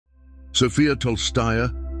Sofya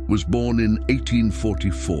Tolstaya was born in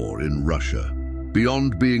 1844 in Russia.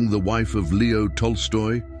 Beyond being the wife of Leo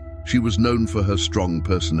Tolstoy, she was known for her strong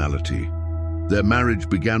personality. Their marriage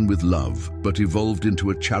began with love, but evolved into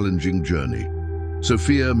a challenging journey.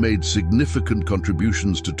 Sofya made significant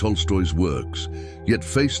contributions to Tolstoy's works, yet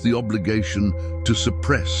faced the obligation to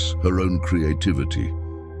suppress her own creativity.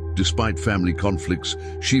 Despite family conflicts,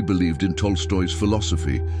 she believed in Tolstoy's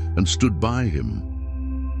philosophy and stood by him.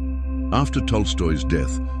 After Tolstoy's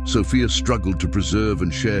death, Sofya struggled to preserve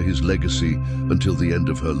and share his legacy until the end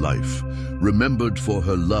of her life. Remembered for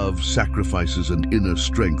her love, sacrifices, and inner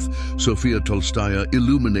strength, Sofya Tolstaya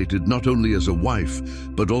illuminated not only as a wife,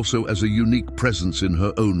 but also as a unique presence in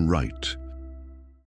her own right.